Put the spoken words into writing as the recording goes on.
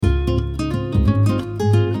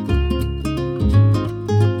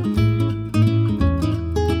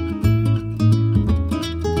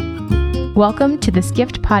Welcome to the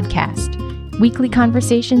Skift Podcast, weekly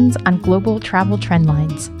conversations on global travel trend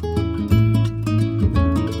lines.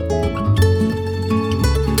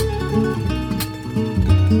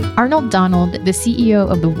 Arnold Donald, the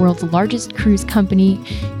CEO of the world's largest cruise company,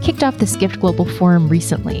 kicked off the Skift Global Forum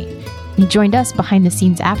recently. He joined us behind the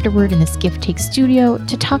scenes afterward in the Skift Take Studio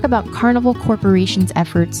to talk about Carnival Corporation's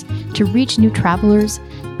efforts to reach new travelers,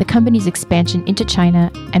 the company's expansion into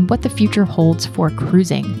China, and what the future holds for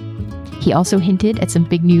cruising. He also hinted at some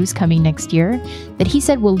big news coming next year that he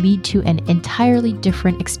said will lead to an entirely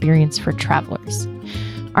different experience for travelers.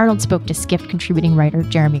 Arnold spoke to Skift contributing writer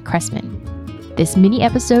Jeremy Cressman. This mini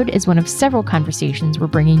episode is one of several conversations we're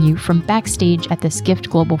bringing you from backstage at the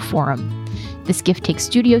Skift Global Forum. The Skift Take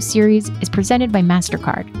Studio Series is presented by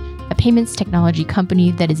Mastercard, a payments technology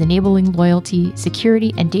company that is enabling loyalty,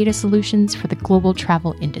 security, and data solutions for the global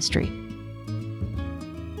travel industry.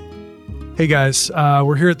 Hey guys,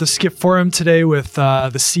 we're here at the Skift Forum today with the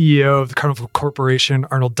CEO of the Carnival Corporation,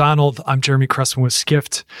 Arnold Donald. I'm Jeremy Cressman with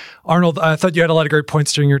Skift. Arnold, I thought you had a lot of great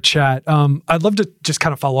points during your chat. I'd love to just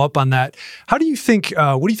kind of follow up on that. What do you think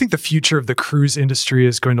the future of the cruise industry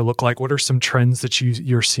is going to look like? What are some trends that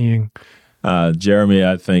you're seeing? Jeremy,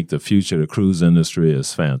 I think the future of the cruise industry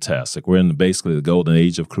is fantastic. We're in basically the golden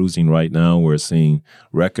age of cruising right now. We're seeing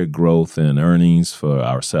record growth in earnings for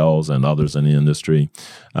ourselves and others in the industry.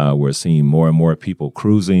 We're seeing more and more people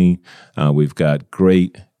cruising. We've got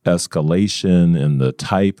great escalation in the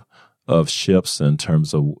type of ships in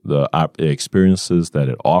terms of the experiences that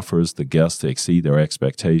it offers the guests to exceed their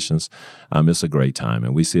expectations. It's a great time,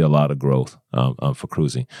 and we see a lot of growth for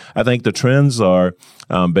cruising. I think the trends are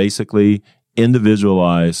basically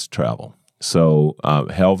individualized travel. So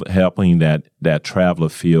helping that traveler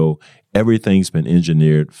feel everything's been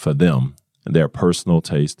engineered for them, their personal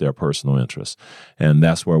taste, their personal interests. And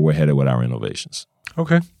that's where we're headed with our innovations.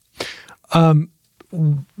 Okay. I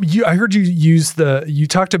heard you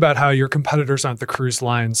talked about how your competitors aren't the cruise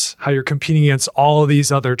lines, how you're competing against all of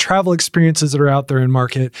these other travel experiences that are out there in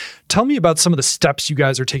market. Tell me about some of the steps you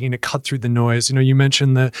guys are taking to cut through the noise. You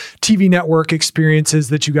mentioned the TV network experiences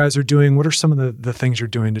that you guys are doing. What are some of the things you're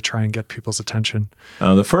doing to try and get people's attention?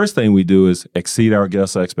 The first thing we do is exceed our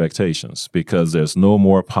guests' expectations, because there's no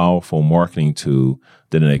more powerful marketing tool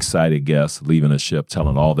than an excited guest leaving a ship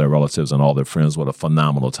telling all their relatives and all their friends what a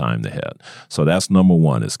phenomenal time they had. So that's number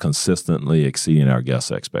one, is consistently exceeding our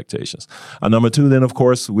guests' expectations. Number two, then, of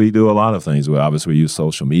course, we do a lot of things. We obviously use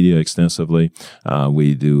social media extensively.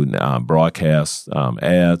 We do broadcast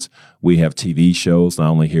ads. We have TV shows, not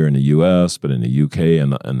only here in the U.S., but in the U.K.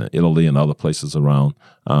 and Italy and other places around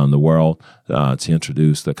the world to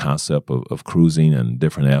introduce the concept of cruising and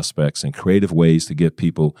different aspects and creative ways to get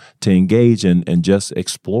people to engage and just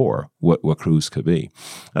explore what cruise could be.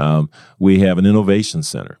 We have an innovation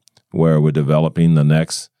center where we're developing the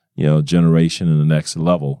next generation and the next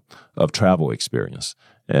level of travel experience.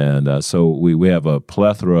 And so we have a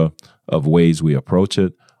plethora of ways we approach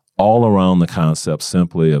it, all around the concept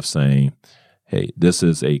simply of saying, hey, this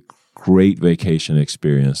is a great vacation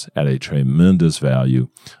experience at a tremendous value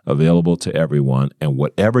available to everyone. And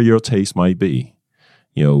whatever your taste might be,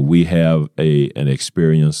 we have an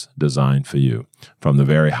experience designed for you. From the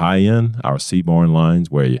very high end, our seaborne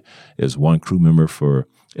lines, where is one crew member for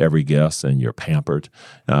every guest and you're pampered,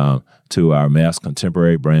 to our mass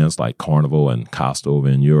contemporary brands like Carnival and Costa over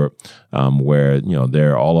in Europe, where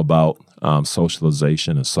they're all about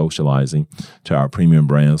socialization and socializing, to our premium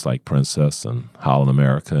brands like Princess and Holland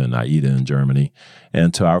America and AIDA in Germany,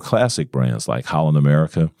 and to our classic brands like Holland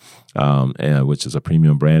America, which is a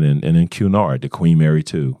premium brand, and in Cunard, the Queen Mary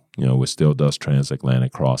 2, which still does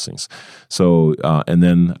transatlantic crossings. So, and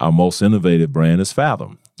then our most innovative brand is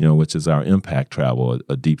Fathom, which is our impact travel,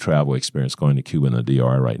 a deep travel experience going to Cuba and the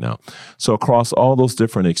DR right now. So across all those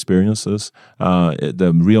different experiences,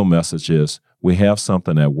 the real message is we have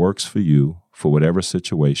something that works for you for whatever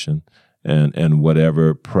situation and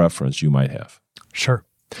whatever preference you might have. Sure.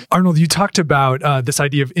 Arnold, you talked about this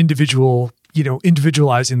idea of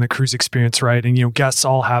individualizing the cruise experience, right? And, guests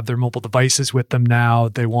all have their mobile devices with them now.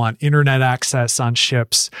 They want internet access on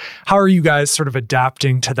ships. How are you guys sort of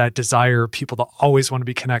adapting to that desire of people to always want to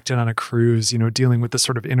be connected on a cruise, dealing with the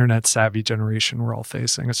sort of internet savvy generation we're all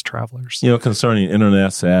facing as travelers? Concerning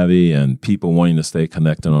internet savvy and people wanting to stay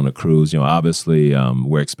connected on a cruise, obviously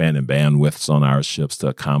we're expanding bandwidths on our ships to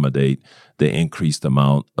accommodate the increased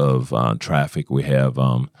amount of traffic we have,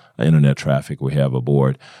 internet traffic we have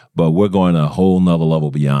aboard. But we're going a whole nother level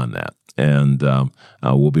beyond that. And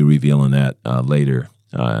we'll be revealing that later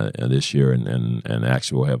this year. And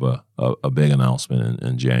actually we'll have a big announcement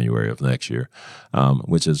in January of next year,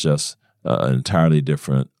 which is just an entirely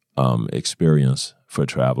different experience for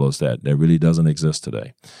travelers that really doesn't exist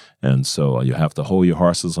today. And so you have to hold your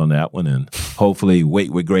horses on that one and hopefully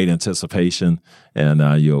wait with great anticipation, and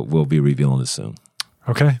we'll be revealing it soon.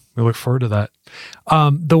 Okay. We look forward to that.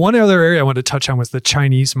 The one other area I wanted to touch on was the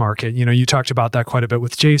Chinese market. You talked about that quite a bit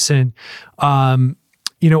with Jason.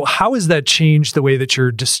 How has that changed the way that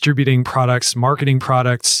you're distributing products, marketing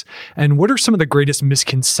products? And what are some of the greatest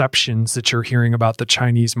misconceptions that you're hearing about the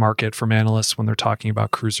Chinese market from analysts when they're talking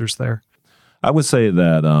about cruisers there? I would say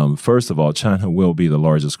that, first of all, China will be the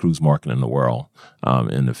largest cruise market in the world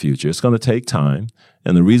in the future. It's going to take time.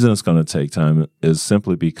 And the reason it's going to take time is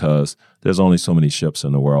simply because there's only so many ships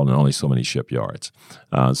in the world and only so many shipyards.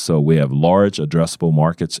 So we have large addressable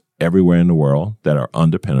markets everywhere in the world that are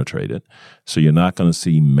underpenetrated. So you're not going to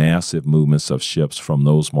see massive movements of ships from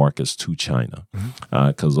those markets to China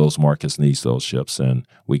because those markets need those ships, and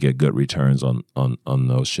we get good returns on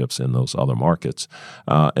those ships in those other markets.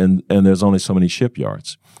 And there's only so many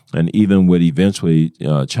shipyards. And even with eventually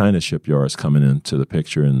China shipyards coming into the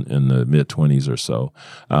picture in the mid-20s or so,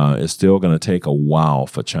 it's still going to take a while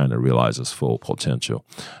for China to realize its full potential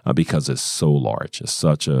because it's so large. It's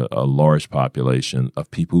such a large population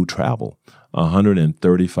of people who travel.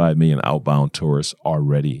 135 million outbound tourists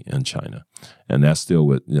already in China. And that's still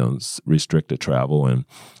with restricted travel and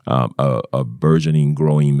a burgeoning,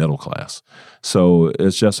 growing middle class. So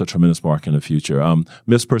it's just a tremendous market in the future.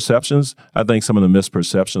 Misperceptions, I think some of the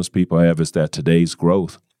misperceptions people have is that today's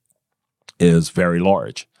growth is very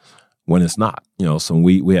large when it's not. So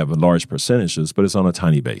we have large percentages, but it's on a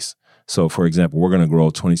tiny base. So, for example, we're going to grow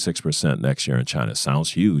 26% next year in China.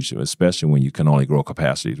 Sounds huge, especially when you can only grow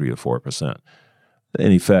capacity 3 to 4%.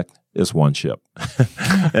 In effect, it's one ship.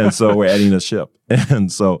 And so we're adding a ship.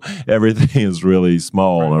 And so everything is really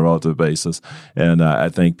small on a relative basis. And I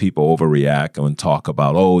think people overreact and talk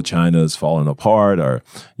about, China is falling apart, or,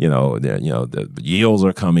 the yields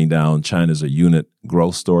are coming down. China's a unit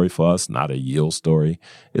growth story for us, not a yield story.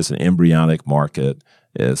 It's an embryonic market.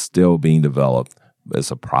 It's still being developed.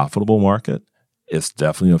 It's a profitable market. It's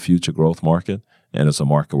definitely a future growth market, and it's a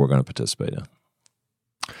market we're going to participate in.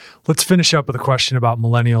 Let's finish up with a question about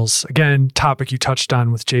millennials. Again, topic you touched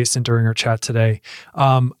on with Jason during our chat today.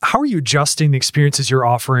 How are you adjusting the experiences you're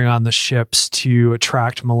offering on the ships to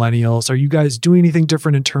attract millennials? Are you guys doing anything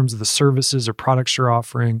different in terms of the services or products you're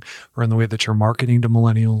offering, or in the way that you're marketing to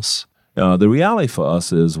millennials? The reality for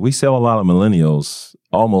us is we sell a lot of millennials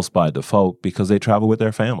almost by default because they travel with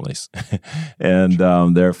their families and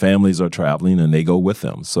their families are traveling and they go with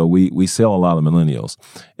them. So we sell a lot of millennials.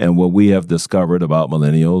 And what we have discovered about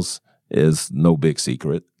millennials is no big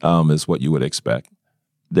secret, is what you would expect.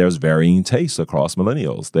 There's varying tastes across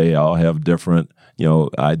millennials. They all have different,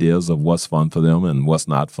 ideas of what's fun for them and what's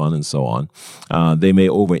not fun and so on. They may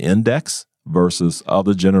over-index versus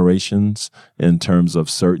other generations in terms of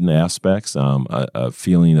certain aspects, a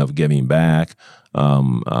feeling of giving back,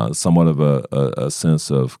 somewhat of a sense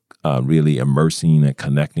of really immersing and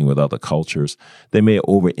connecting with other cultures. They may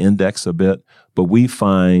over-index a bit, but we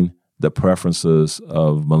find the preferences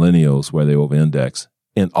of millennials where they over-index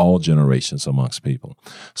in all generations amongst people.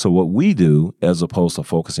 So what we do, as opposed to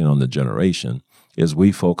focusing on the generation, is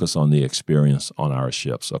we focus on the experience on our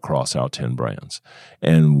ships across our 10 brands.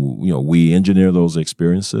 And, we engineer those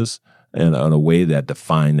experiences in a way that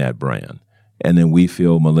define that brand. And then we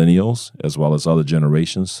feel millennials, as well as other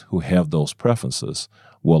generations who have those preferences,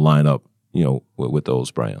 will line up, with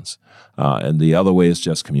those brands. And the other way is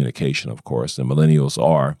just communication, of course. And millennials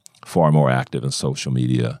are far more active in social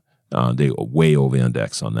media. They way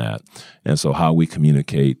over-index on that. And so how we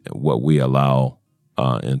communicate, what we allow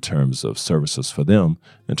in terms of services for them,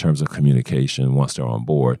 in terms of communication once they're on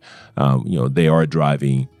board, they are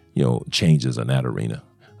driving, changes in that arena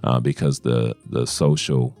because the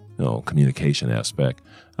social, communication aspect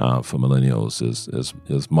for millennials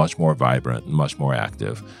is much more vibrant and much more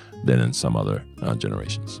active than in some other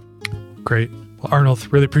generations. Great. Well,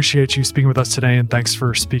 Arnold, really appreciate you speaking with us today, and thanks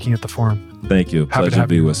for speaking at the forum. Thank you. Pleasure to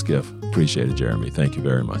be with Skift. Appreciate it, Jeremy. Thank you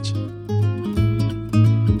very much.